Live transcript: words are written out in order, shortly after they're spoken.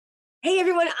Hey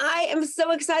everyone, I am so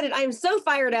excited. I am so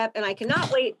fired up, and I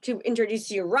cannot wait to introduce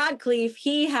to you Rod Khleif.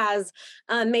 He has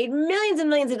made millions and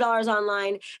millions of dollars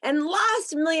online and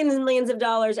lost millions and millions of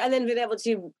dollars and then been able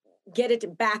to get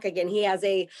it back again. He has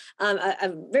a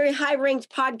very high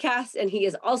ranked podcast, and he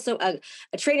is also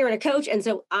a trainer and a coach. And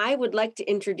so I would like to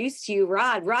introduce to you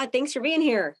Rod. Rod, thanks for being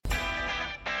here.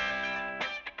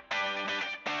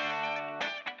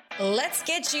 Let's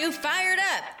get you fired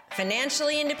up.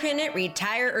 Financially independent,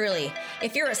 retire early.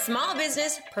 If you're a small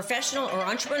business, professional, or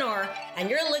entrepreneur, and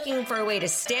you're looking for a way to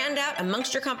stand out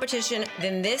amongst your competition,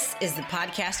 then this is the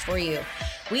podcast for you.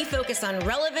 We focus on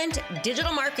relevant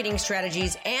digital marketing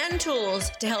strategies and tools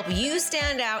to help you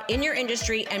stand out in your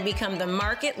industry and become the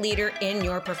market leader in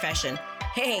your profession.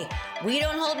 Hey, we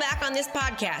don't hold back on this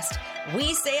podcast.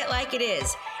 We say it like it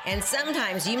is. And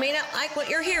sometimes you may not like what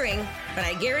you're hearing, but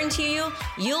I guarantee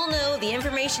you'll know the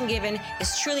information given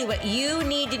is truly what you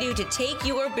need to do to take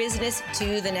your business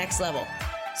to the next level.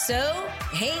 So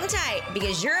hang tight,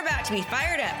 because you're about to be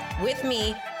fired up with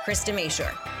me, Krista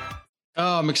Mashore.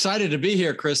 Oh, I'm excited to be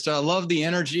here, Krista. I love the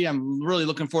energy. I'm really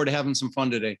looking forward to having some fun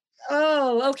today.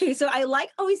 Oh, okay. So I like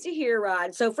always to hear,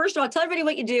 Rod. So first of all, tell everybody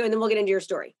what you do, and then we'll get into your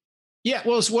story. Yeah,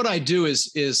 well, so what I do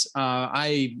is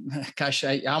I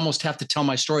almost have to tell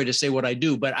my story to say what I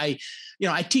do, but I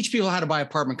teach people how to buy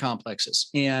apartment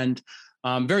complexes, and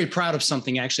I'm very proud of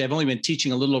something. Actually, I've only been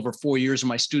teaching a little over 4 years, and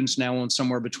my students now own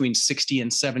somewhere between 60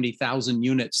 and 70,000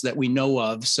 units that we know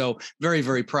of. So very,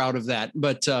 very proud of that.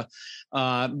 But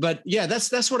yeah,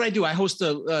 that's what I do. I host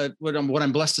what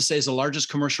I'm blessed to say is the largest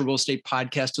commercial real estate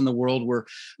podcast in the world. We're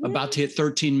about to hit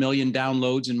 13 million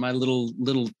downloads in my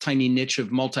little tiny niche of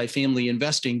multifamily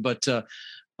investing. But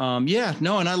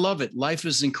and I love it. Life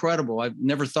is incredible. I've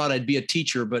never thought I'd be a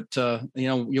teacher, but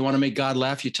you want to make God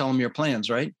laugh, you tell him your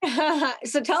plans, right?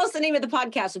 So tell us the name of the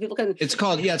podcast so people can. It's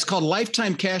called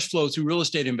Lifetime Cash Flow Through Real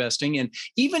Estate Investing. And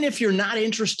even if you're not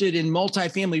interested in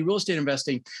multifamily real estate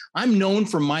investing, I'm known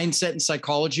for mindset and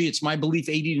psychology. It's my belief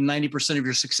 80 to 90% of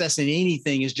your success in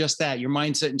anything is just that, your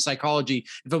mindset and psychology.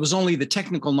 If it was only the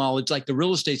technical knowledge, like the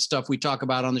real estate stuff we talk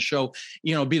about on the show,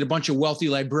 be it a bunch of wealthy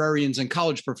librarians and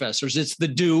college professors. It's the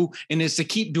do, and it's to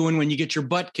keep doing when you get your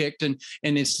butt kicked, and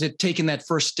it's taking that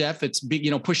first step. It's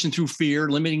pushing through fear,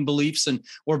 limiting beliefs,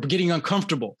 or getting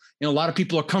uncomfortable. A lot of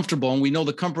people are comfortable, and we know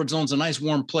the comfort zone's a nice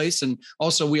warm place, and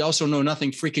we also know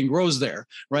nothing freaking grows there,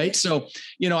 right? So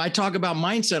I talk about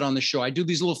mindset on the show. I do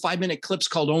these little 5-minute clips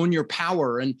called Own Your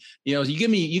Power, and you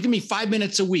give me 5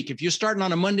 minutes a week. If you're starting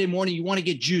on a Monday morning, you want to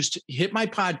get juiced, hit my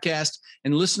podcast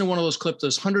and listen to one of those clips.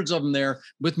 There's hundreds of them there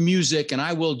with music, and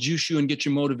I will juice you and get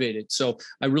you motivated. So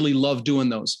I really love doing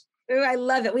those. Oh, I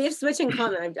love it. We have so much in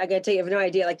common. I got to tell you, I have no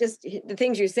idea. Like just the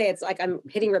things you say, it's like I'm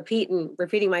hitting repeat and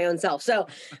repeating my own self. So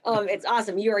it's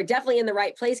awesome. You are definitely in the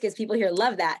right place because people here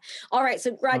love that. All right.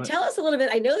 So Rod, tell us a little bit.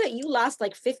 I know that you lost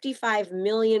like $55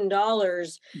 million.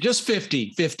 Just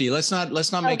 50. Let's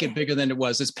not make it bigger than it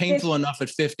was. It's painful enough at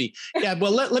 50. Yeah.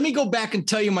 Well, let me go back and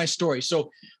tell you my story. So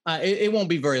it won't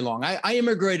be very long. I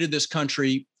immigrated this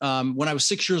country when I was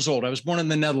 6 years old. I was born in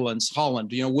the Netherlands,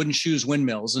 Holland, wooden shoes,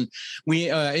 windmills. And we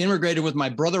immigrated with my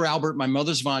brother, Albert, my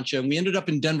mother's Vancia, and we ended up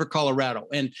in Denver, Colorado.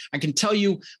 And I can tell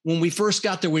you, when we first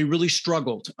got there, we really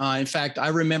struggled. In fact, I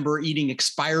remember eating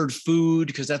expired food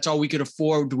because that's all we could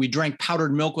afford. We drank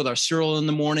powdered milk with our cereal in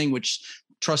the morning, which,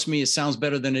 trust me, it sounds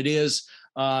better than it is.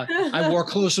 I wore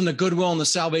clothes from the Goodwill and the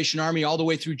Salvation Army all the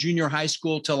way through junior high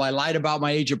school till I lied about my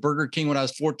age at Burger King when I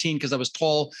was 14 because I was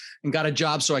tall and got a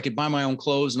job so I could buy my own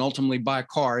clothes and ultimately buy a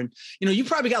car. And, you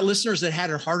probably got listeners that had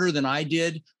it harder than I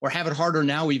did or have it harder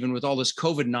now, even with all this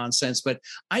COVID nonsense. But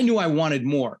I knew I wanted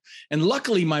more. And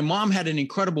luckily, my mom had an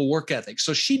incredible work ethic.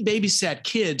 So she babysat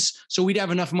kids so we'd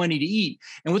have enough money to eat.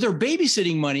 And with her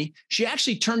babysitting money, she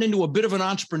actually turned into a bit of an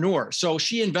entrepreneur. So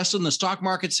she invested in the stock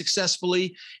market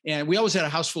successfully. And we always had a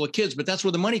house full of kids, but that's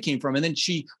where the money came from. And then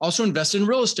she also invested in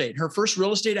real estate. Her first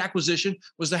real estate acquisition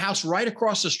was the house right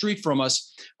across the street from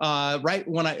us.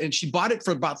 And she bought it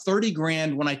for about 30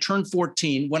 grand when I turned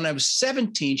 14. When I was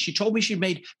 17, she told me she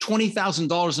made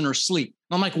 $20,000 in her sleep.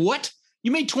 I'm like, what? You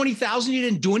made $20,000, you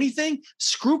didn't do anything?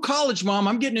 Screw college, Mom.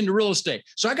 I'm getting into real estate.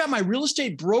 So I got my real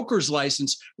estate broker's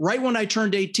license right when I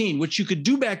turned 18, which you could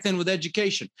do back then with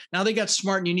education. Now they got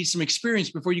smart and you need some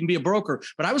experience before you can be a broker.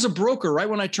 But I was a broker right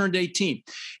when I turned 18.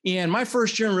 And my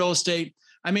first year in real estate,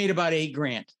 I made about 8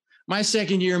 grand. My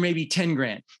second year, maybe 10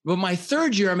 grand. But my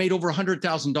third year, I made over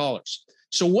 $100,000.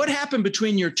 So what happened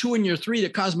between year 2 and year 3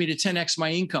 that caused me to 10x my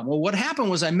income? Well, what happened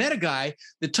was I met a guy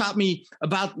that taught me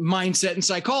about mindset and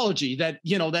psychology.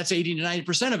 That's 80 to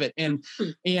 90% of it.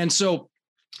 And so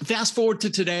Fast forward to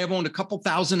today, I've owned a couple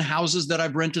thousand houses that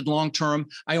I've rented long-term.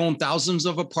 I own thousands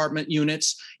of apartment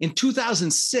units. In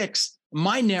 2006,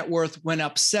 my net worth went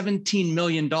up $17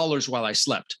 million while I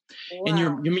slept. Wow.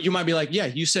 And you might be like, yeah,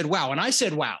 you said, wow. And I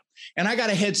said, wow. And I got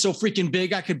a head so freaking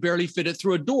big, I could barely fit it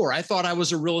through a door. I thought I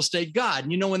was a real estate god.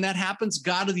 And you know, when that happens,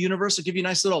 God of the universe will give you a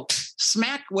nice little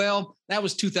smack. Well, that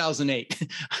was 2008.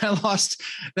 I lost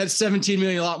that 17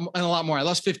 million and a lot more. I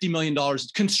lost $50 million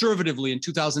conservatively in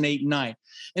 2008 and 9.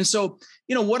 And so,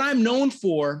 you know, what I'm known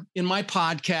for in my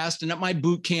podcast and at my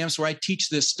boot camps where I teach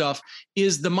this stuff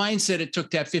is the mindset it took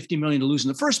to have 50 million to lose in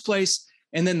the first place.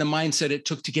 And then the mindset it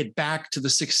took to get back to the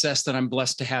success that I'm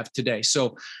blessed to have today.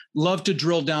 So love to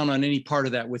drill down on any part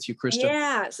of that with you, Krista.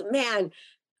 Yes, man.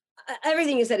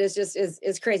 Everything you said is just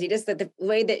is crazy. Just that the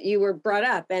way that you were brought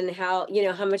up and how, you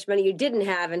know, how much money you didn't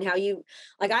have and how you,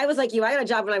 like, I was like you, I got a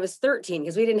job when I was 13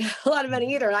 because we didn't have a lot of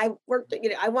money either. And I worked, you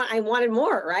know, I wanted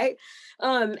more. Right.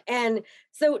 And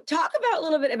so talk about a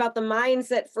little bit about the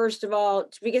mindset, first of all,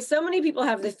 because so many people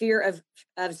have the fear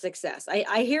of success.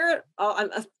 I hear it all,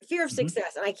 a fear of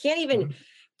success, and I can't even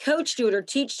coach to it or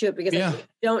teach to it because I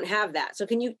don't have that. So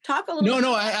can you talk a little bit?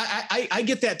 No, I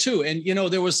get that too. And, you know,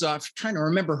 there was, I'm trying to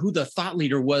remember who the thought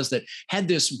leader was that had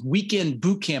this weekend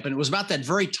boot camp. And it was about that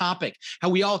very topic, how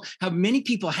many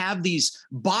people have these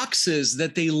boxes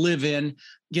that they live in,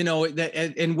 you know,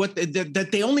 that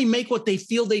they only make what they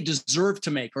feel they deserve to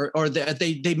make, or that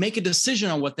they make a decision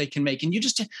on what they can make. And you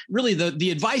just really,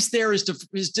 the advice there is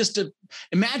just to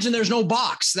imagine there's no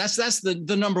box. That's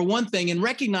the number one thing, and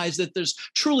recognize that there's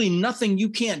truly nothing you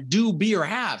can't do, be, or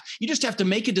have. You just have to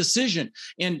make a decision.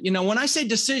 And, you know, when I say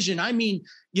decision, I mean,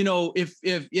 you know, if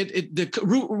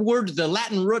the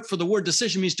Latin root for the word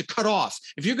decision means to cut off.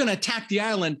 If you're going to attack the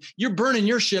island, you're burning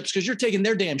your ships because you're taking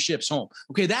their damn ships home.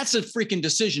 Okay, that's a freaking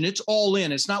decision. It's all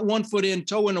in. It's not 1 foot in,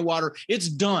 toe in the water. It's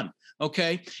done.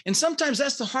 Okay. And sometimes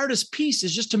that's the hardest piece,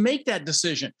 is just to make that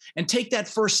decision and take that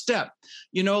first step,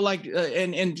 you know, like,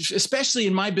 and especially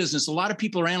in my business, a lot of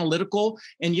people are analytical,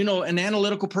 and, you know, an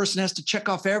analytical person has to check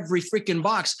off every freaking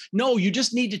box. No, you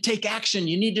just need to take action.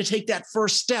 You need to take that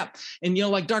first step. And, you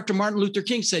know, like Dr. Martin Luther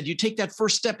King said, you take that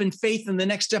first step in faith and the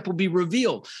next step will be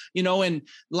revealed, you know, and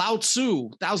Lao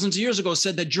Tzu thousands of years ago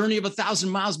said that journey of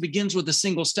 1,000 miles begins with a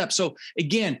single step. So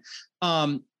again,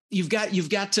 you've got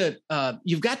to,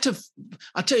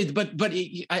 I'll tell you, but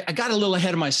I got a little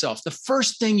ahead of myself. The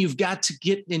first thing you've got to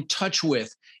get in touch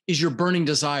with is your burning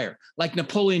desire. Like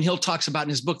Napoleon Hill talks about in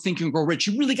his book, Think and Grow Rich.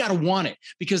 You really got to want it,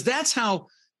 because that's how,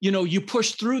 you know, you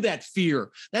push through that fear.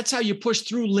 That's how you push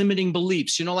through limiting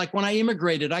beliefs. You know, like when I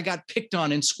immigrated, I got picked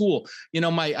on in school. You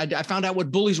know, I found out what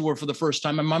bullies were for the first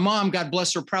time. And my mom, God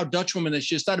bless her, proud Dutch woman, that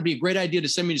she just thought it'd be a great idea to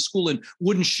send me to school in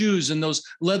wooden shoes and those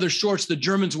leather shorts the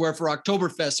Germans wear for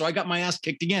Oktoberfest. So I got my ass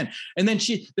kicked again. And then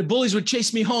the bullies would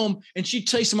chase me home, and she'd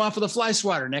chase them off with a fly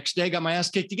swatter. Next day, got my ass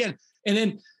kicked again. And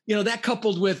then, you know, that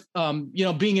coupled with, you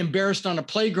know, being embarrassed on a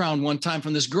playground one time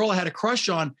from this girl I had a crush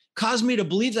on caused me to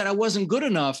believe that I wasn't good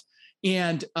enough.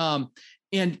 And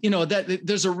you know, that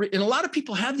there's and a lot of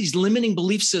people have these limiting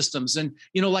belief systems, and,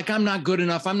 you know, like, I'm not good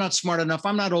enough. I'm not smart enough.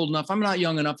 I'm not old enough. I'm not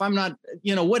young enough. I'm not,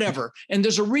 you know, whatever. And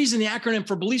there's a reason the acronym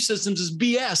for belief systems is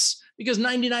BS, because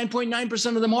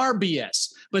 99.9% of them are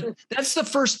BS. But that's the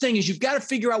first thing, is you've got to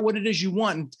figure out what it is you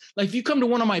want. And like, if you come to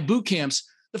one of my boot camps,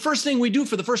 the first thing we do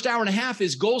for the first hour and a half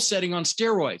is goal setting on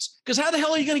steroids. Because how the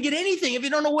hell are you going to get anything if you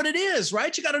don't know what it is,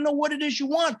 right? You got to know what it is you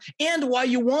want and why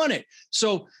you want it.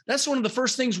 So that's one of the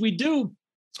first things we do.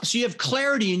 So you have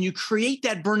clarity, and you create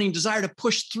that burning desire to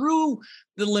push through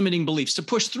the limiting beliefs, to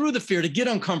push through the fear, to get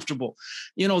uncomfortable.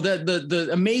 You know, the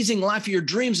amazing life of your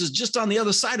dreams is just on the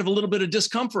other side of a little bit of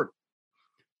discomfort.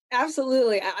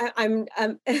 Absolutely. I'm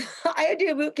I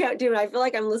do a boot camp too, and I feel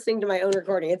like I'm listening to my own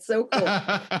recording. It's so cool.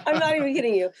 I'm not even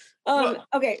kidding you.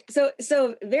 Okay.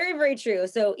 So very, very true.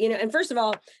 So, you know, and first of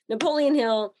all, Napoleon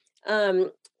Hill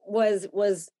was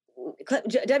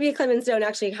W. Clement Stone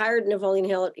actually hired Napoleon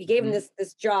Hill. He gave him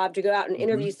this job to go out and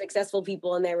interview successful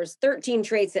people. And there was 13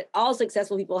 traits that all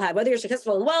successful people have, whether you're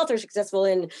successful in wealth or successful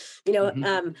in, you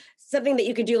know, something that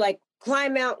you could do, like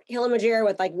climb Mount Kilimanjaro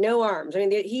with like no arms. I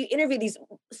mean, he interviewed these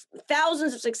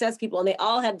thousands of success people, and they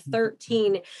all had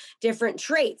 13 different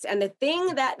traits. And the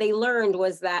thing that he learned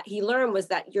was that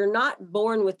you're not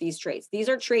born with these traits. These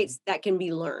are traits that can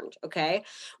be learned. Okay.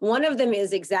 One of them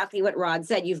is exactly what Rod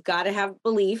said. You've got to have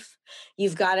belief.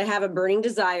 You've got to have a burning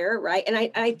desire. Right.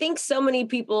 And I think so many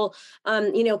people,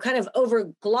 you know, kind of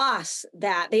overgloss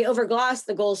that. They overgloss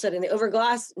the goal setting. They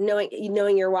overgloss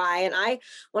knowing your why. And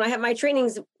when I have my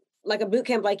trainings, like a boot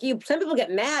camp like you, some people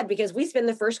get mad because we spend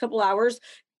the first couple hours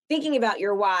thinking about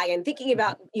your why and thinking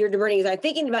about your burning desire,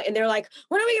 thinking about, and they're like,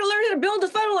 when are we going to learn how to build a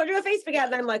funnel or do a Facebook ad?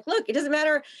 And I'm like, look, it doesn't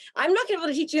matter. I'm not going to be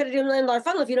able to teach you how to do $1 million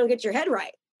funnel if you don't get your head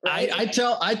right. Right? I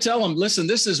tell them, listen,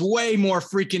 this is way more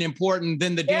freaking important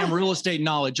than the damn real estate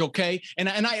knowledge. Okay. And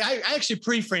I actually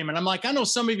pre-frame it. I'm like, I know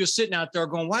some of you sitting out there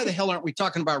going, why the hell aren't we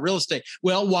talking about real estate?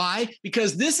 Well, why?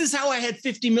 Because this is how I had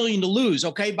 50 million to lose.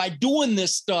 Okay. By doing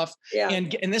this stuff. Yeah.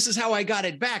 And this is how I got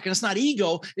it back. And it's not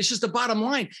ego. It's just the bottom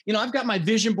line. You know, I've got my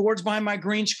vision boards behind my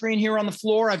green screen here on the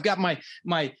floor. I've got my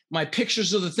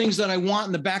pictures of the things that I want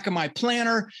in the back of my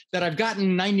planner that I've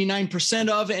gotten 99%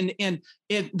 of. And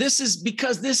this is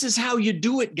because this is how you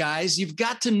do it, guys. You've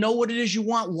got to know what it is you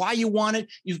want, why you want it.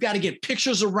 You've got to get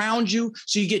pictures around you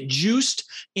so you get juiced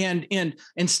and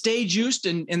stay juiced.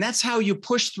 And that's how you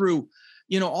push through,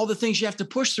 you know, all the things you have to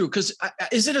push through. Because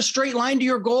is it a straight line to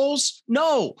your goals?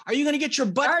 No. Are you going to get your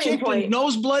butt kicked and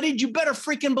nose bloodied? You better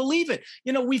freaking believe it.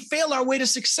 You know, we fail our way to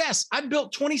success. I've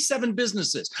built 27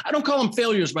 businesses. I don't call them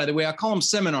failures, by the way. I call them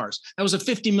seminars. That was a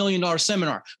 $50 million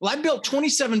seminar. Well, I built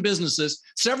 27 businesses.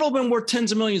 Several of them were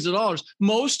tens of millions of dollars.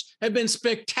 Most have been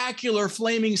spectacular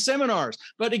flaming seminars.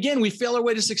 But again, we fail our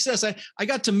way to success. I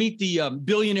got to meet the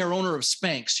billionaire owner of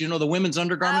Spanx, you know, the women's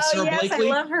undergarments, Sarah Blakely.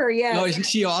 I love her. Yeah. Oh, isn't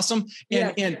she awesome?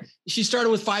 And she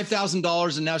started with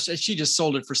 $5,000 and now she just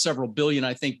sold it for several billion,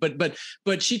 I think. But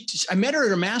I met her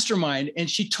at a mastermind and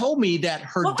she told me that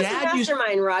her dad used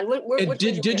Rod. What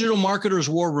Digital Marketers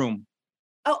War Room.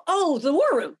 Oh, the War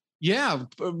Room. Yeah.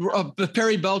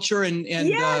 Perry Belcher and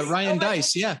Ryan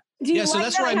Dice. Yeah. So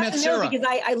that's where I met Sarah. Because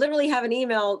I literally have an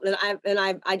email and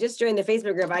I just joined the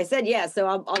Facebook group. I said yes, so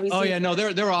I'll be. Oh yeah, no,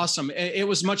 they're awesome. It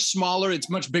was much smaller. It's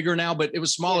much bigger now, but it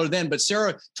was smaller then. But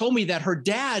Sarah told me that her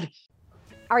dad.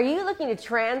 Are you looking to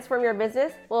transform your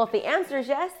business? Well, if the answer is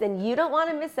yes, then you don't want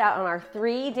to miss out on our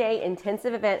 3-day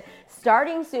intensive event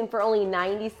starting soon for only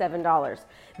 $97.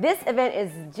 This event is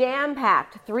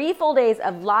jam-packed, 3 full days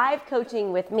of live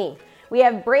coaching with me. We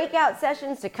have breakout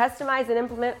sessions to customize and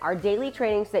implement our daily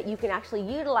trainings so that you can actually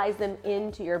utilize them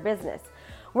into your business.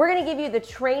 We're going to give you the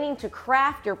training to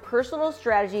craft your personal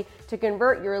strategy to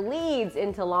convert your leads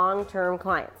into long-term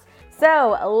clients.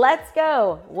 So let's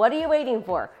go. What are you waiting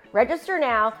for? Register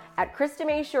now at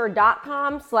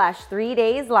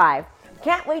KristaMayshore.com/3dayslive.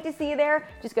 Can't wait to see you there.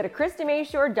 Just go to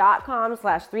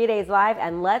KristaMayshore.com/3dayslive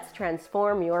and let's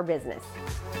transform your business.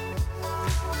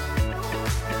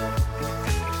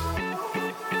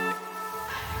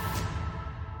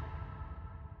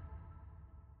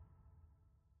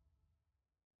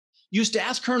 Used to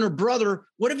ask her and her brother,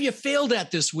 what have you failed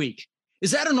at this week?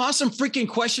 Is that an awesome freaking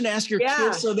question to ask your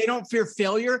kids so they don't fear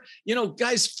failure? You know,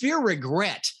 guys, fear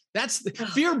regret. That's the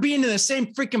fear being in the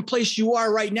same freaking place you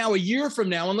are right now a year from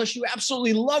now, unless you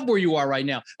absolutely love where you are right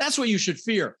now. That's what you should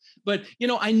fear. But, you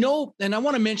know, I know, and I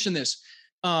want to mention this.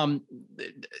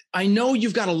 I know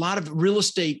you've got a lot of real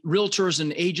estate realtors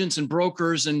and agents and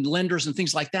brokers and lenders and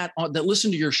things like that that listen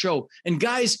to your show. And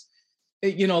guys,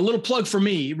 you know, a little plug for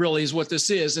me really is what this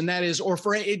is. And that is, or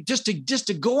for just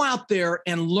to go out there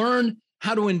and learn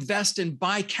how to invest and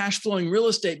buy cash flowing real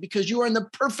estate because you are in the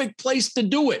perfect place to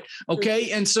do it.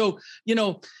 Okay. And so, you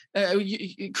know,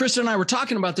 Krista and I were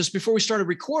talking about this before we started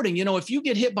recording. You know, if you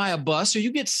get hit by a bus or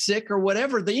you get sick or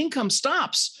whatever, the income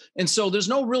stops. And so there's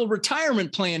no real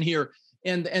retirement plan here.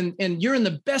 And you're in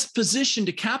the best position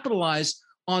to capitalize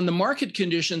on the market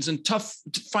conditions and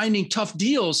finding tough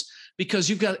deals because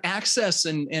you've got access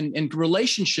and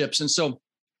relationships. And so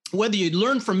whether you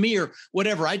learn from me or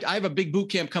whatever, I have a big boot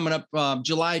camp coming up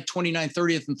July 29th,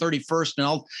 30th, and 31st. And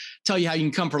I'll tell you how you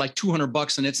can come for like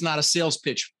 $200 and it's not a sales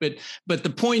pitch. But the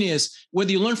point is, whether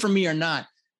you learn from me or not,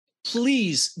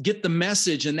 please get the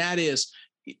message. And that is,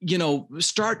 you know,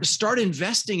 start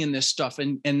investing in this stuff.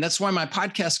 And that's why my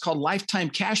podcast is called Lifetime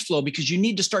Cash Flow, because you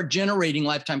need to start generating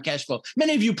lifetime cash flow.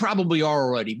 Many of you probably are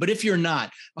already, but if you're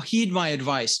not, heed my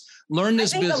advice. Learn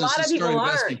this business and start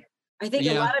investing. I think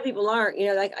a lot of people aren't, you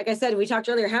know, like I said, we talked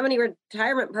earlier, how many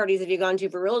retirement parties have you gone to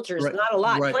for realtors? Right. Not a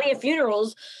lot. Right. Plenty of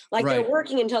funerals, like they're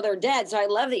working until they're dead. So I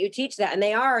love that you teach that. And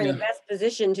they are in the best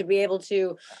position to be able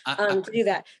to do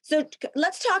that. So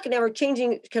let's talk now. We're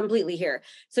changing completely here.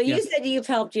 So you said you've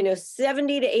helped, you know,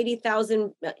 70 to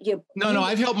 80,000. No,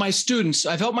 I've helped my students.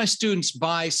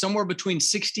 Buy somewhere between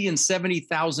 60 and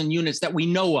 70,000 units that we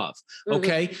know of.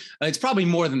 Okay. It's probably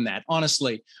more than that,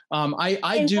 honestly.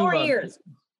 I do 4 years.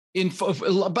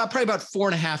 Probably about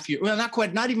 4.5 years. Well,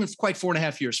 not even quite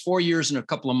 4.5 years, 4 years and a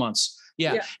couple of months.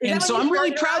 Yeah. And so I'm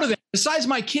really proud of that. Besides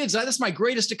my kids, that's my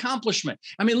greatest accomplishment.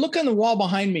 I mean, look on the wall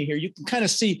behind me here. You can kind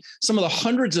of see some of the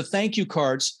hundreds of thank you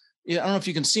cards Yeah, I don't know if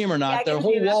you can see them or not. Yeah, The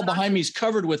whole wall behind me is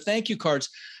covered with thank you cards.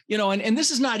 And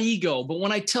this is not ego, but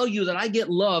when I tell you that I get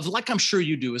love, like I'm sure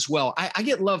you do as well, I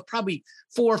get love probably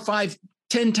 4 or 5,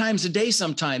 10 times a day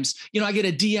sometimes. I get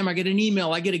a DM, I get an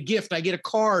email, I get a gift, I get a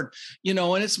card, and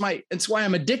it's why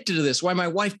I'm addicted to this, why my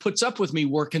wife puts up with me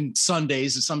working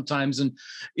Sundays sometimes. And,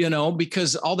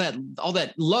 because all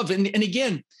that love. And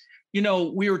again,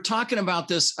 we were talking about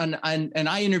this and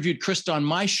I interviewed Krista on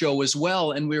my show as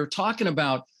well. And we were talking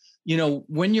about,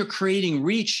 when you're creating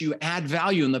reach, you add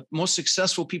value, and the most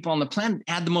successful people on the planet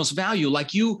add the most value.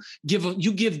 Like you give.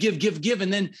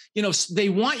 And then, they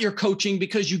want your coaching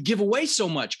because you give away so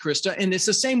much, Krista. And it's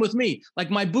the same with me. Like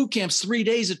my boot camp's 3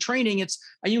 days of training.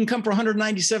 You can come for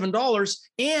 $197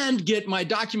 and get my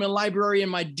document library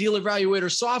and my deal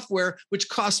evaluator software, which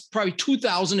costs probably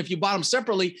 $2,000 if you bought them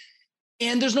separately.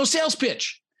 And there's no sales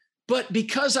pitch. But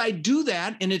because I do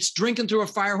that, and it's drinking through a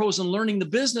fire hose and learning the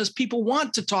business, people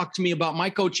want to talk to me about my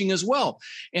coaching as well.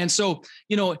 And so,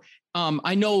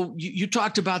 I know you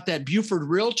talked about that Buford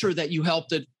realtor that you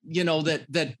helped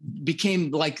that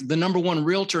became like the number one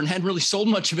realtor and hadn't really sold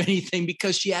much of anything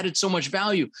because she added so much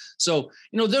value. So,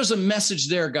 there's a message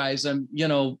there, guys, to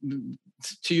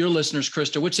your listeners,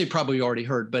 Krista, which they probably already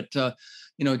heard, but,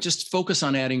 just focus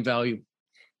on adding value.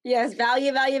 Yes,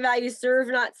 value, serve,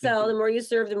 not sell. The more you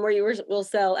serve, the more you will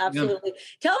sell. Absolutely. Yeah.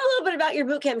 Tell them a little bit about your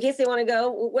boot camp in case they want to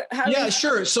go.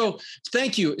 Sure. So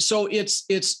thank you. So it's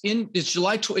in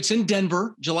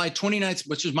Denver, July 29th,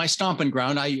 which is my stomping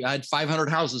ground. I had 500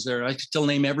 houses there. I could still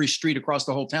name every street across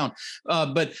the whole town.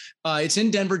 But it's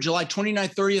in Denver, July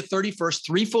 29th, 30th, 31st,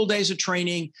 3 full days of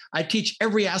training. I teach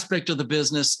every aspect of the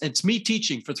business. It's me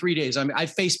teaching for 3 days. I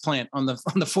face plant on the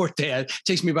 4th day. It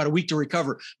takes me about a week to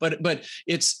recover, but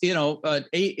it's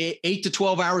 8 to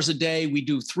 12 hours a day. We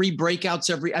do 3 panels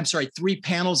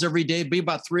every day. It'd be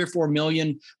about 3 or 4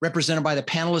 million represented by the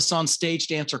panelists on stage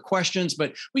to answer questions.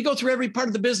 But we go through every part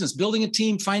of the business, building a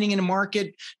team, finding in a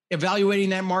market,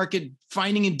 evaluating that market,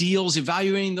 finding in deals,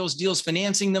 evaluating those deals,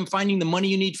 financing them, finding the money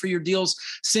you need for your deals,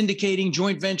 syndicating,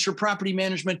 joint venture, property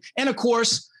management. And of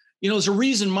course, there's a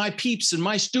reason my peeps and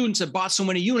my students have bought so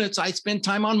many units. I spend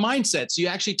time on mindset. So you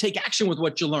actually take action with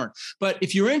what you learn. But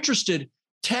if you're interested,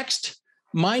 text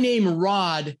my name,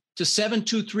 Rod, to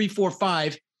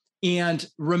 72345 and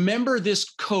remember this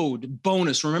code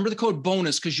bonus. Remember the code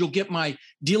bonus because you'll get my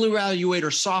deal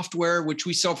evaluator software, which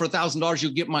we sell for $1,000.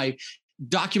 You'll get my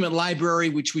document library,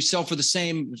 which we sell for the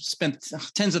same, spent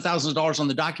tens of thousands of dollars on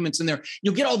the documents in there.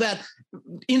 You'll get all that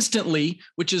instantly,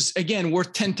 which is, again,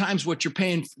 worth 10 times what you're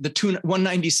paying, the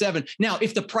 $197. Now,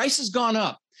 if the price has gone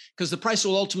up, because the price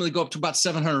will ultimately go up to about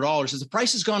 $700. If the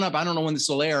price has gone up, I don't know when this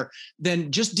will air, then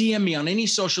just DM me on any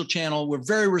social channel. We're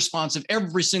very responsive.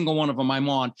 Every single one of them I'm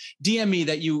on. DM me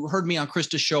that you heard me on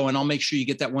Krista's show, and I'll make sure you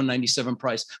get that $197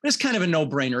 price. But it's kind of a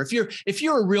no-brainer. If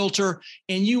you're a realtor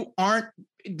and you aren't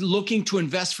looking to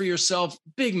invest for yourself,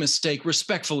 big mistake,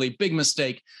 respectfully, big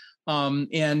mistake. And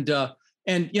there'll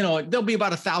be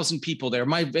about 1,000 people there.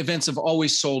 My events have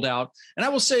always sold out. And I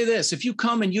will say this, if you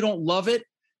come and you don't love it,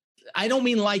 I don't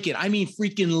mean like it. I mean,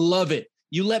 freaking love it.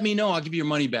 You let me know. I'll give you your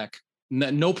money back.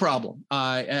 No problem.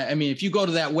 If you go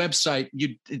to that website,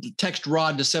 you text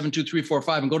Rod to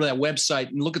 72345 and go to that website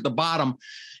and look at the bottom,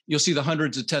 you'll see the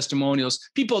hundreds of testimonials.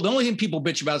 The only thing people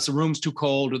bitch about is the room's too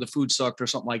cold or the food sucked or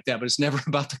something like that, but it's never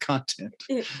about the content.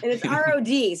 And it's ROD,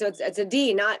 so it's a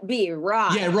D, not B,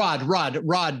 Rod. Yeah,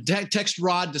 Rod. Text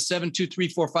Rod to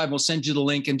 72345. We'll send you the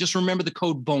link. And just remember the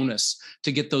code bonus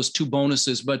to get those 2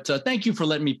 bonuses. But thank you for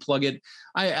letting me plug it.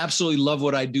 I absolutely love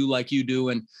what I do like you do.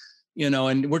 And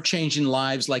we're changing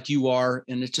lives like you are.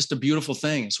 And it's just a beautiful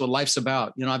thing. It's what life's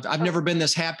about. I've never been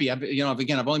this happy. I've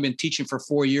only been teaching for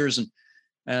 4 years.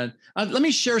 And let me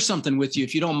share something with you,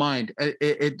 if you don't mind.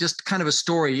 It just kind of a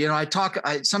story.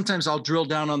 Sometimes I'll drill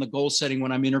down on the goal setting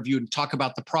when I'm interviewed and talk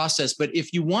about the process. But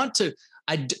if you want to,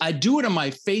 I do it on my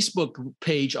Facebook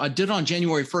page. I did it on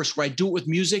January 1st, where I do it with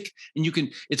music, and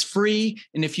it's free.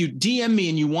 And if you DM me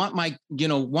and you want want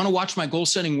to watch my goal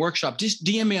setting workshop, just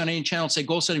DM me on any channel, say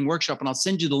goal setting workshop, and I'll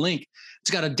send you the link. It's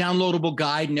got a downloadable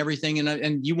guide and everything.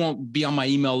 And you won't be on my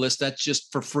email list. That's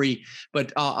just for free.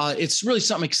 But it's really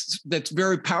something that's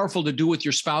very powerful to do with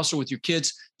your spouse or with your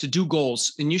kids, to do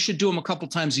goals. And you should do them a couple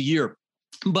times a year.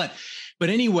 But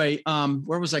anyway,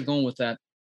 where was I going with that?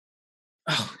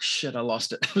 Oh, shit, I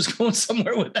lost it. I was going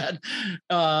somewhere with that.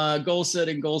 Goal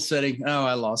setting. Oh,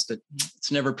 I lost it.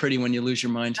 It's never pretty when you lose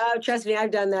your mind. Oh, trust me, I've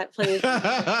done that plenty of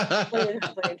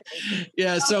times.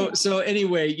 Yeah. So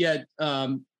anyway, yeah.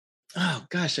 Oh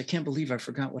gosh, I can't believe I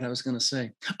forgot what I was going to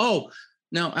say. Oh,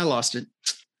 no, I lost it.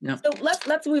 Yeah. So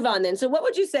let's move on then. So what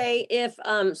would you say if,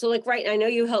 right, I know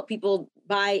you help people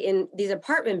buy in these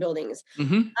apartment buildings.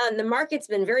 The market's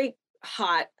been very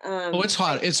hot. Oh, it's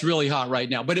hot. It's really hot right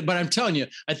now. But I'm telling you,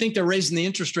 I think they're raising the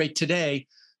interest rate today,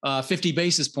 50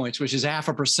 basis points, which is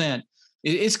 0.5%.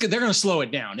 They're going to slow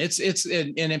it down.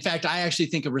 And in fact, I actually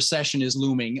think a recession is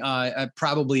looming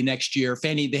probably next year.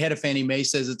 The head of Fannie Mae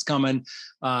says it's coming.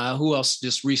 Who else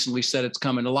just recently said it's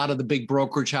coming? A lot of the big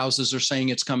brokerage houses are saying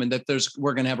it's coming, that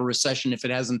we're going to have a recession if it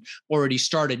hasn't already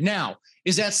started. Now,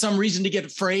 is that some reason to get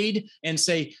afraid and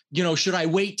say, should I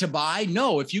wait to buy?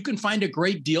 No, if you can find a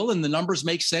great deal and the numbers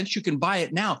make sense, you can buy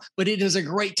it now. But it is a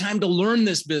great time to learn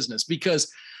this business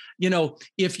because,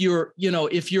 if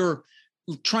you're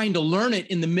trying to learn it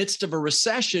in the midst of a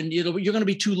recession, you're going to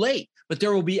be too late. But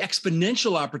there will be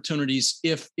exponential opportunities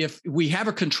if we have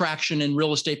a contraction in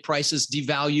real estate prices,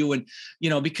 devalue, and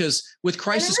because with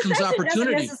crisis comes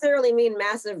opportunity. Doesn't necessarily mean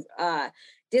massive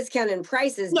discount in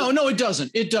prices. No, it doesn't.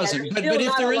 It doesn't. But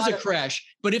if there is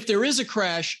a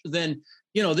crash, then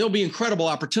there'll be incredible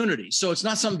opportunities. So it's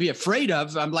not something to be afraid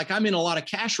of. I'm in a lot of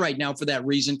cash right now for that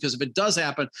reason, because if it does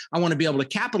happen, I want to be able to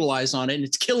capitalize on it. And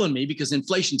it's killing me because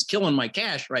inflation's killing my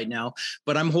cash right now.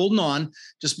 But I'm holding on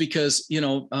just because,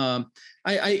 real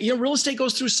estate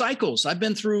goes through cycles. I've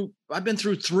been through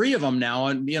 3 of them now,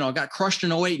 and I got crushed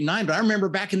in 08 and 09. But I remember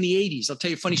back in the 80s, I'll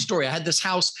tell you a funny story. I had this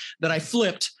house that I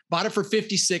flipped, bought it for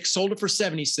 56, sold it for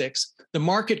 76. The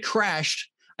market crashed.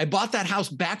 I bought that house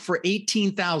back for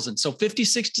 $18,000. So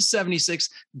 56 to 76,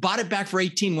 bought it back for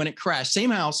 18 when it crashed. Same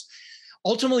house,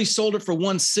 ultimately sold it for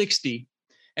 160.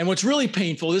 And what's really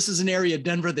painful, this is an area of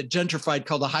Denver that gentrified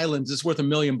called the Highlands. It's worth $1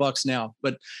 million bucks now.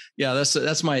 But yeah,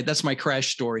 that's my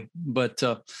crash story. But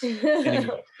anyway.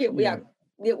 Yeah.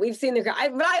 We've seen the crash.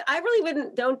 I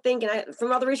really don't think, and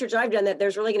from all the research I've done, that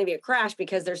there's really going to be a crash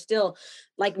because there's still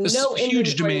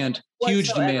huge demand.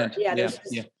 Yeah.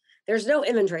 There's no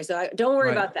inventory, so don't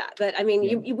worry about that. But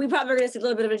we probably are going to see a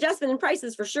little bit of adjustment in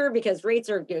prices for sure because rates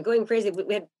are going crazy.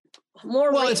 We had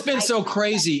more. Well, it's been so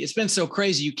crazy. It's been so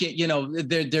crazy. You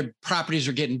can't, their properties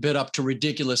are getting bid up to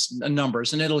ridiculous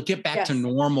numbers, and it'll get back to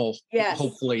normal. Yes.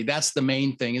 Hopefully, that's the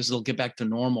main thing, is it'll get back to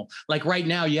normal. Like right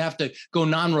now, you have to go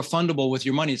non-refundable with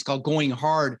your money. It's called going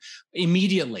hard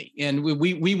immediately. And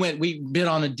we bid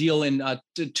on a deal in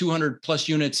 200 plus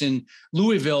units in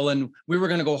Louisville, and we were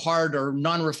going to go hard or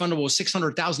non-refundable with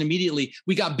 600,000 immediately.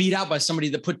 We got beat out by somebody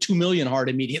that put 2 million hard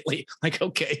immediately. Like,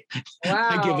 okay,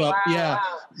 I give up. Wow, yeah.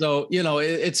 wow. So,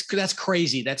 that's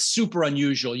crazy. That's super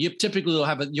unusual. You typically you'll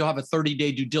have a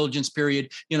 30-day due diligence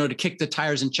period, to kick the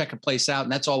tires and check a place out.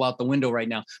 And that's all out the window right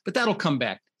now, but that'll come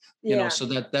back. So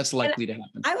that's likely to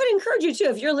happen. I would encourage you too,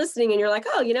 if you're listening and you're like,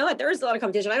 oh, you know what, there is a lot of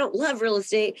competition. I don't love real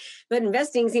estate, but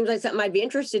investing seems like something I'd be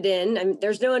interested in. And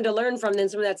there's no one to learn from than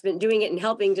someone that's been doing it and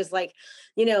helping, just like,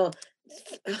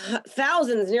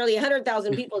 thousands, nearly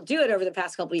 100,000 people do it over the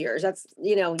past couple of years. That's,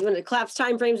 you want to collapse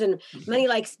timeframes and money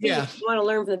like speed. You want to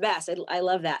learn from the best. I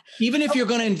love that. Even if you're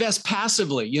going to invest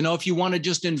passively, if you want to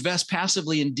just invest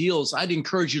passively in deals, I'd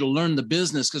encourage you to learn the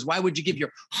business, because why would you give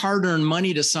your hard-earned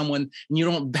money to someone and you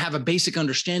don't have a basic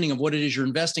understanding of what it is you're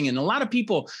investing in? A lot of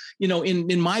people,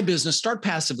 in my business, start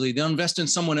passively. They'll invest in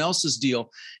someone else's deal.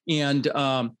 And,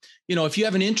 if you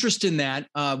have an interest in that,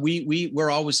 I've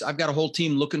got a whole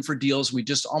team looking for deals. We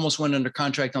just almost went under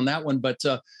contract on that one, but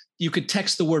you could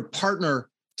text the word partner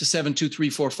to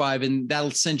 72345, and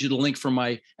that'll send you the link for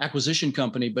my acquisition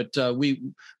company. But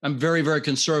I'm very, very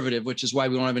conservative, which is why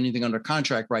we don't have anything under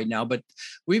contract right now. But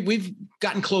we've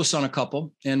gotten close on a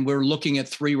couple, and we're looking at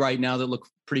 3 right now that look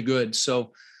pretty good.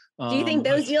 So, do you think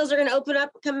those deals are going to open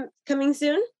up coming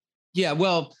soon? Yeah,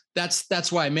 well,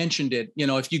 that's why I mentioned it.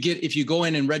 If you go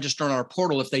in and register on our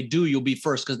portal, if they do, you'll be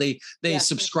first, because they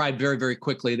subscribe very, very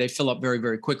quickly. They fill up very,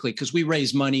 very quickly because we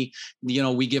raise money.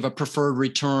 We give a preferred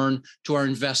return to our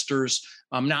investors.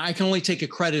 Now I can only take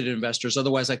accredited investors.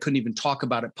 Otherwise, I couldn't even talk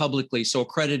about it publicly. So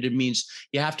accredited means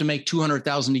you have to make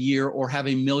 $200,000 a year or have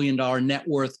 $1 million net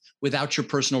worth without your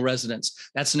personal residence.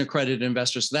 That's an accredited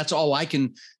investor. So that's all I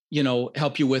can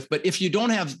help you with. But if you don't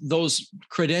have those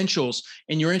credentials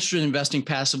and you're interested in investing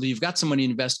passively, you've got some money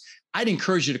to invest, I'd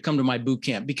encourage you to come to my boot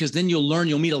camp, because then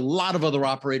you'll meet a lot of other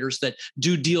operators that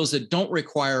do deals that don't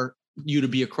require you to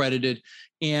be accredited,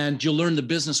 and you'll learn the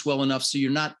business well enough so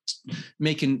you're not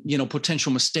making,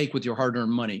 potential mistake with your hard-earned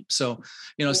money. So,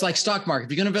 it's like stock market.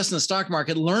 If you're going to invest in the stock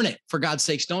market, learn it, for God's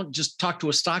sakes. Don't just talk to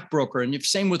a stockbroker. And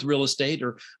same with real estate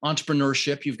or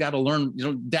entrepreneurship. You've got to learn,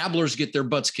 dabblers get their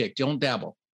butts kicked. Don't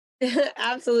dabble.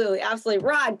 Absolutely.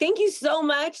 Rod, thank you so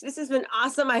much. This has been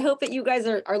awesome. I hope that you guys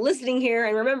are listening here.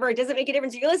 And remember, it doesn't make a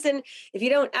difference if you listen. If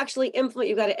you don't actually implement,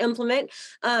 you've got to implement.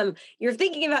 You're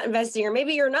thinking about investing, or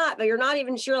maybe you're not, but you're not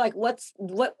even sure like what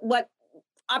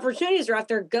opportunities are out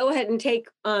there, go ahead and take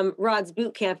Rod's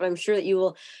boot camp. I'm sure that you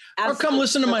will. Or come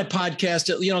listen to my podcast.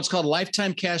 It's called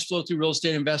Lifetime Cash Flow Through Real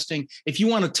Estate Investing. If you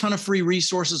want a ton of free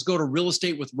resources, go to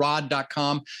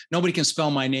realestatewithrod.com. Nobody can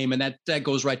spell my name, and that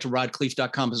goes right to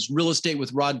rodcleef.com. It's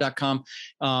realestatewithrod.com,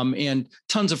 and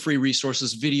tons of free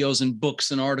resources, videos and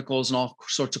books and articles and all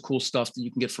sorts of cool stuff that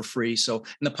you can get for free. So, and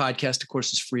the podcast, of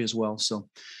course, is free as well. So,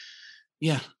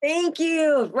 yeah. Thank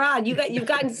you, Rod. You've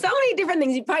gotten so many different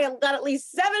things. You've probably got at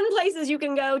least 7 places you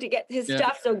can go to get his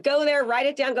stuff. So go there, write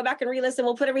it down, go back and re-listen.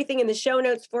 We'll put everything in the show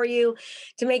notes for you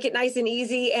to make it nice and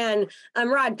easy. And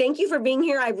Rod, thank you for being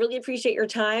here. I really appreciate your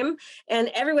time. And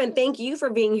everyone, thank you for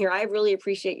being here. I really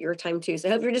appreciate your time too. So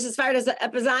I hope you're just as fired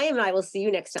up as I am, and I will see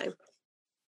you next time.